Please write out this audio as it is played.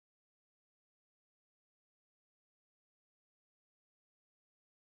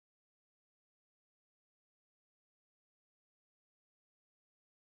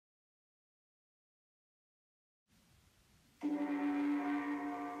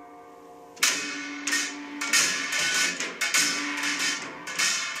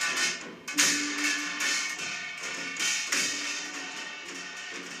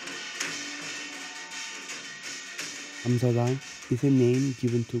Namsadan is a name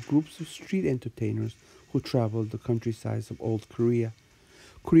given to groups of street entertainers who travel the countryside of old Korea.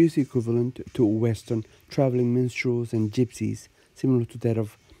 Korea's equivalent to Western traveling minstrels and gypsies, similar to that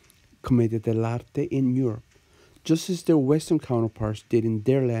of commedia dell'arte in Europe. Just as their Western counterparts did in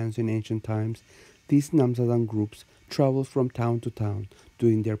their lands in ancient times, these Namsadan groups traveled from town to town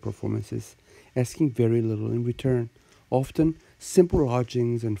doing their performances, asking very little in return, often simple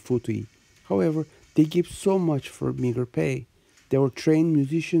lodgings and food to eat. However, they gave so much for meager pay. There were trained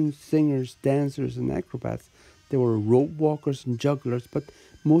musicians, singers, dancers, and acrobats. There were rope walkers and jugglers, but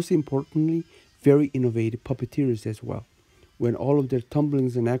most importantly, very innovative puppeteers as well. When all of their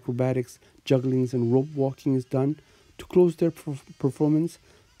tumblings and acrobatics, jugglings, and rope walking is done, to close their performance,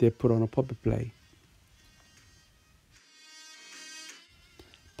 they put on a puppet play.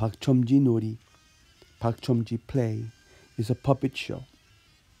 Pak Chomji Nori, Pak Chomji Play, is a puppet show.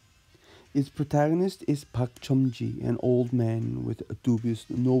 Its protagonist is Pak Chomji, an old man with a dubious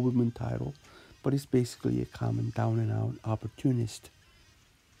nobleman title, but is basically a common down-and-out opportunist.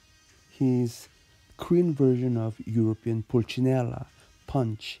 He is Korean version of European Pulcinella,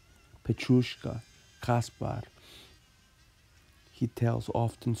 Punch, Petrushka, Kaspar. He tells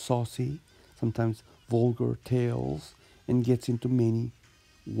often saucy, sometimes vulgar tales, and gets into many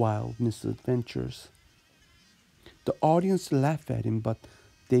wild misadventures. The audience laugh at him, but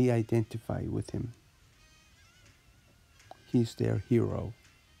they identify with him. He's their hero.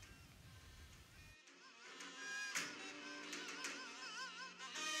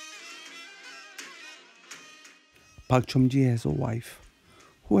 Pak Chomji has a wife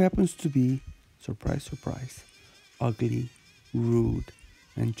who happens to be, surprise, surprise, ugly, rude,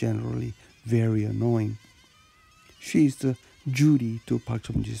 and generally very annoying. She is the Judy to Pak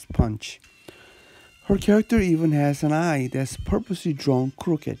Chomji's Punch. Her character even has an eye that's purposely drawn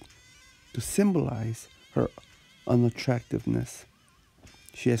crooked to symbolize her unattractiveness.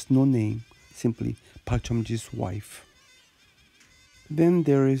 She has no name, simply Pak Chomji's wife. Then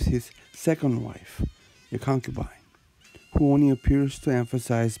there is his second wife, a concubine, who only appears to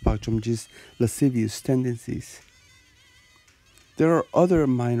emphasize Pak Chomji's lascivious tendencies. There are other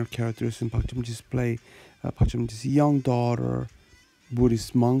minor characters in Pak Chomji's play, Pak Chomji's young daughter,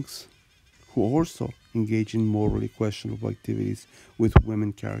 Buddhist monks, who also engage in morally questionable activities with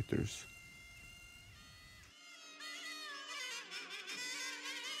women characters.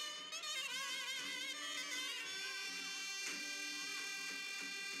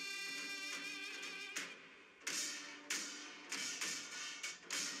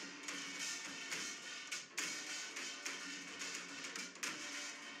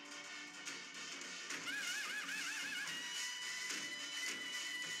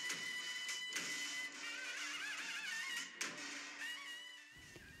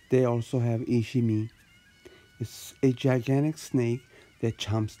 They also have Ishimi. It's a gigantic snake that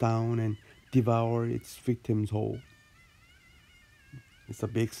chomps down and devours its victims whole. It's a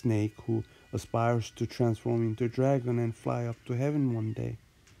big snake who aspires to transform into a dragon and fly up to heaven one day.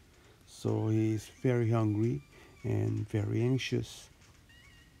 So he is very hungry and very anxious.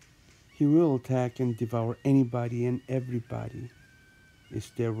 He will attack and devour anybody and everybody.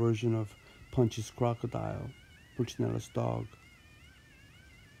 It's their version of Punch's crocodile, Pulcinella's dog.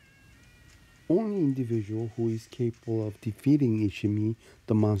 Only individual who is capable of defeating Ishimi,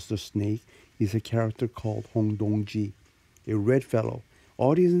 the monster snake, is a character called Hong Dong-ji, a red fellow.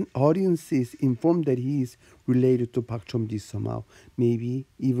 Audience is informed that he is related to Pak Chomji somehow, maybe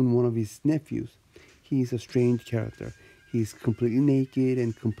even one of his nephews. He is a strange character. He is completely naked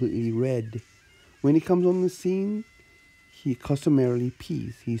and completely red. When he comes on the scene, he customarily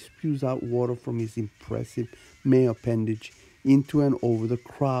pees. He spews out water from his impressive male appendage into and over the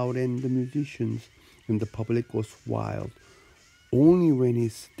crowd and the musicians, and the public goes wild. Only when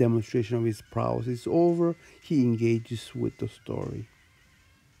his demonstration of his prowess is over, he engages with the story.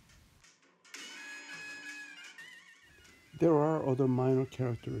 There are other minor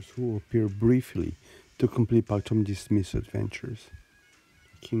characters who appear briefly to complete Pak Chomji's misadventures.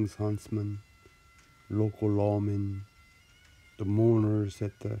 King's huntsman, local lawmen, the mourners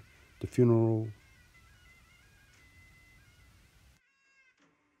at the funeral.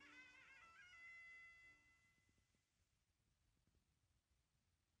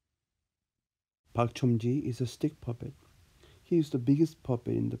 Pak Chomji is a stick puppet. He is the biggest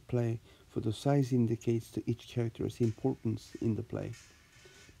puppet in the play, for the size indicates to each character's importance in the play.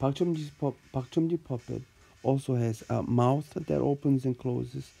 Pak Chomji puppet also has a mouth that opens and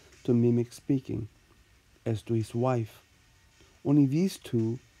closes to mimic speaking, as do his wife. Only these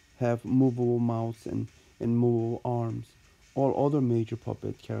two have movable mouths and movable arms. All other major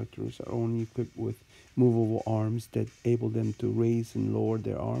puppet characters are only equipped with movable arms that enable them to raise and lower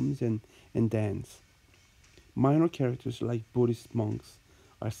their arms and dance. Minor characters like Buddhist monks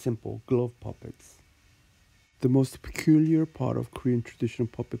are simple glove puppets. The most peculiar part of Korean traditional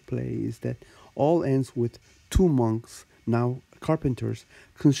puppet play is that all ends with two monks, now carpenters,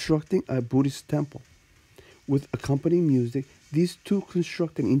 constructing a Buddhist temple. With accompanying music, these two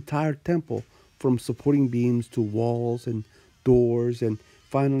construct an entire temple from supporting beams to walls and doors and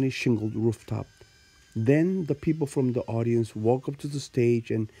finally shingled rooftop. Then the people from the audience walk up to the stage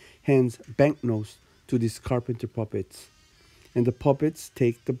and hands banknotes to these carpenter puppets. And the puppets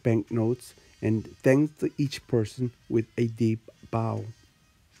take the banknotes and thank each person with a deep bow.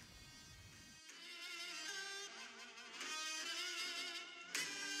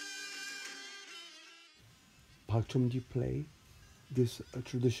 Bakchomji play, this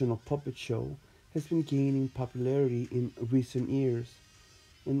traditional puppet show, has been gaining popularity in recent years,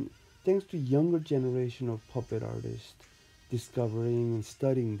 and thanks to younger generation of puppet artists discovering and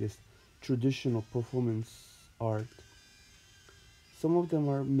studying this traditional performance art. Some of them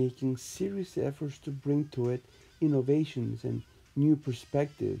are making serious efforts to bring to it innovations and new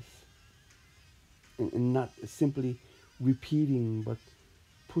perspectives, and not simply repeating but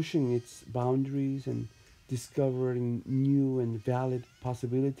pushing its boundaries and discovering new and valid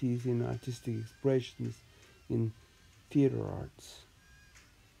possibilities in artistic expressions in theater arts.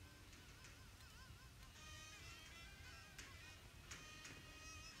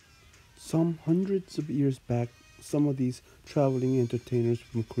 Some hundreds of years back, some of these traveling entertainers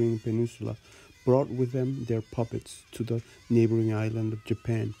from Korean Peninsula brought with them their puppets to the neighboring island of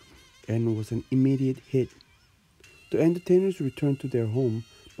Japan, and was an immediate hit. The entertainers returned to their home,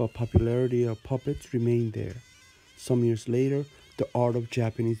 but popularity of puppets remained there. Some years later, the art of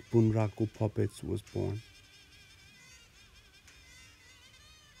Japanese bunraku puppets was born.